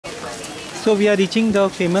So we are reaching the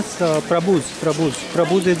famous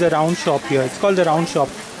Prabhu's is the round shop here. It's called the round shop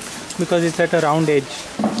because it's at a round edge.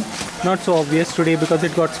 Not so obvious today because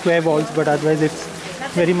it got square walls, but otherwise it's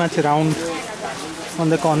very much round on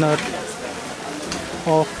the corner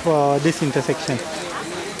of this intersection.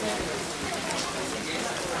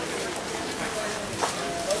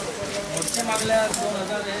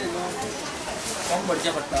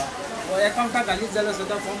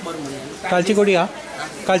 कालची कोडी हा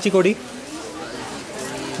कालची कोडी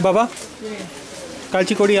बाबा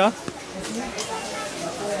कालची कोडी हा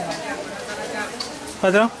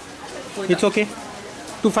Padra, it's okay.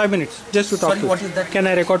 5 minutes just to talk. Sorry, to what is that? Can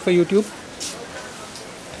I record for YouTube?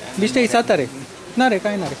 Biste isata re na re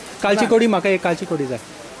kai na re kalchi kodi maka ek kalchi kodi jay.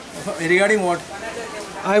 Regarding what?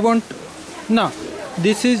 I want na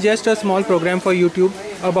this is just a small program for YouTube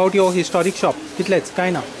about your historic shop. Kitlet's kai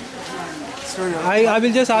na. I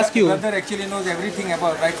will just ask you. Brother actually knows everything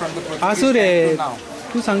about right from the Portuguese Asure to now.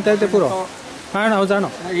 tu sangta te puro. Ha na jano.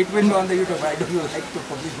 It will be on the YouTube. I don't like to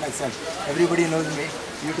publish myself. Everybody knows me.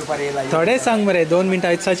 YouTube are real. Thode sang mare 2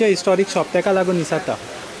 minutes. It's such a historic shop. Teka lagun isata.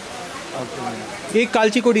 Okay. एक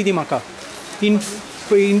कालची कोडी दी म्हाका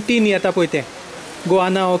इंटीन येता पळय तें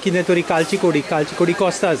गोवाना ओ कितें तरी कालची कोडी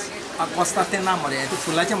कॉस्ताज कॉस्ता ते ना मरे तू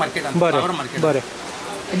फुलाचे मार्केट बरें बरें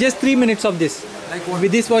just 3 minutes of this with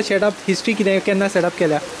this was setup history कितें केन्ना सेटअप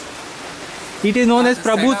केल्या it is known as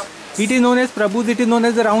प्रभूज it is known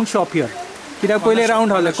as the round shop here कित्याक पयलें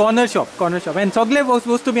राउंड आहलें कॉर्नर शॉप आनी सगळे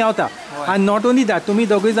वस्तू मेळटा आनी नॉट ओन्ली दॅट तुमी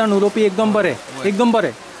दोगूय जाण उलोवपी एकदम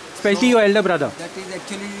बरें specially your Elder brother that is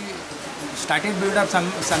actually started build up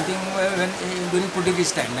something when during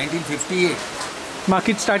Portuguese time 1958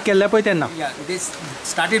 market start केल्लें पळय तेन्ना they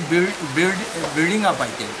started building up I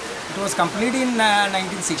think it was complete in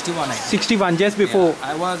 1961 61 just before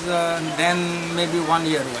I was then maybe 1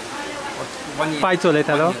 year old pi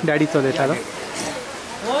चलयतालो daddy चलयतालो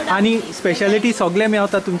आणि speciality सगळे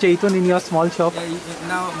मेळटा तुमचे हितून in your small shop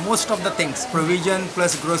now most of the things provision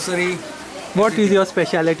plus grocery. What is your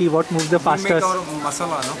specialty? What moves the fastest? We make our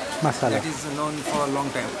masala, no? Masala. That is known for a long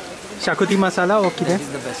time. Shakoti masala or kide? That is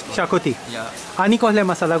the best one. Shakoti. Yeah. Ani kohle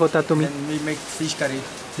masala kota tumi? Then we make fish curry.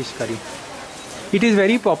 Fish curry. It is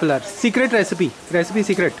very popular. Secret recipe. Recipe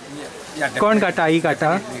secret. Yeah. Kaun kata? Ai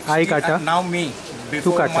kata? Ai kata? Now me.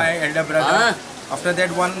 Before my elder brother. After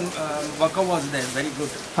that one worker was there. Very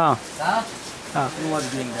good. He was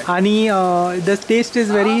doing that. Ani the taste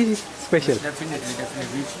is very special. Definitely.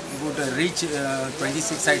 We would reach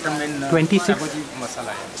 26 item in 26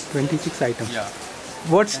 masala. 26 items. Yeah.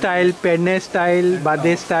 What style? Penne style,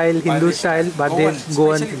 Bade style, Hindu style, Bade,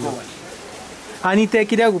 Goan. Ani te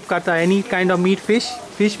kidyak upkarta? Any kind of meat, fish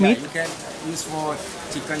meat? You can use for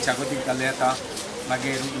chicken shagoti kaleta,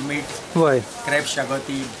 magir meat. Why? Crab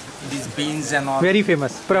shagoti, these beans and all. Very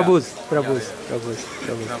famous. Prabhu's.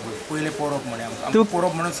 पहिले पोरोब म्हणे आमकां तू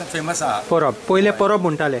पोरोब म्हणून famous आहा पोरोब पहिले पोरोब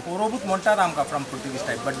म्हणटाले पोरोबूच म्हणटात आमकां from Portuguese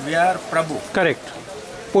type but we are Prabhu correct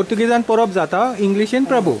पोर्तुगीजान पोरोब जाता इंग्लिशीन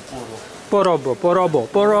प्रभू पोरोबो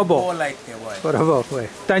लायक ते वय पोरोबो वय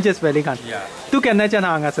तांचे स्पेलिंगान तू केन्नाच्यान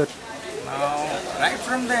हांगासर right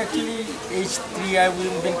from the actually age 3 I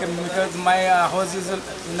will been coming because my house is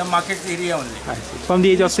in the market area only. From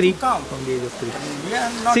the age of 3? From the age of 3. We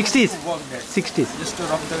are not 60s? 60s. Just to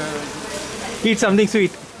rub the... Eat something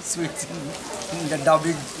sweet. Sweet. The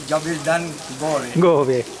job is done, go away. Go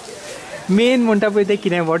away. Main म्हणटा पळय ते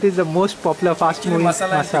कितें what is the most popular fast moving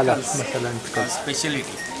masala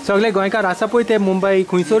specialty. सगळे गोंयकार आसा पळय ते मुंबई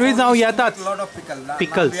खंयसरूय जावं येतात. Lot of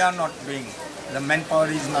pickles. We are not doing. The manpower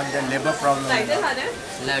is not the labor problem.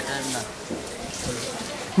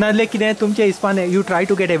 नाजाल्यार कितें तुमचे हिसपान you try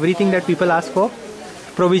to get everything that people ask for?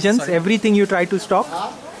 Provisions, everything you try to stock?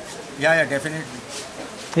 Yeah, definitely.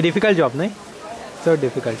 A difficult job, no? So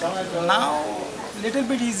difficult. Now, little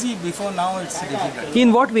bit easy. Before now, it's difficult.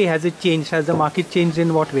 In what way has it changed? Has the market changed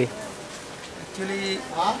in what way? Actually,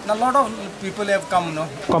 a lot of people have come, no?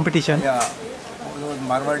 Competition? Yeah. All those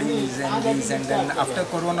Marwadis and these, and then after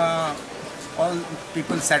Corona, all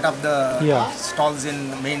people set up the stalls in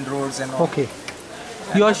main roads and all. Okay.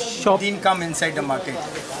 Your shop didn't come inside the market.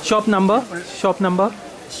 Shop number? Shop number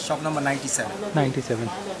 97. 97.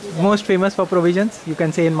 Most famous for provisions, you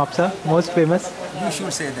can say in Mapusa. Most famous. You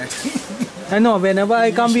should say that. I know. Whenever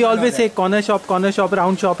I come, we always say corner shop, round shop.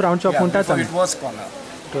 Yeah, before it was corner.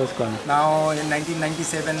 It was corner. Now in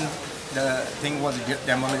 1997, the thing was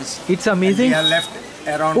demolished. It's amazing. And we are left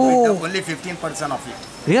around with only 15% of it.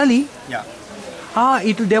 Really? Yeah.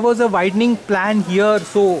 There was a widening plan here,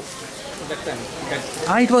 so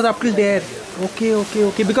it was up till there. Okay.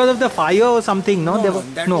 Because of the fire or something, no?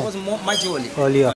 That was much earlier.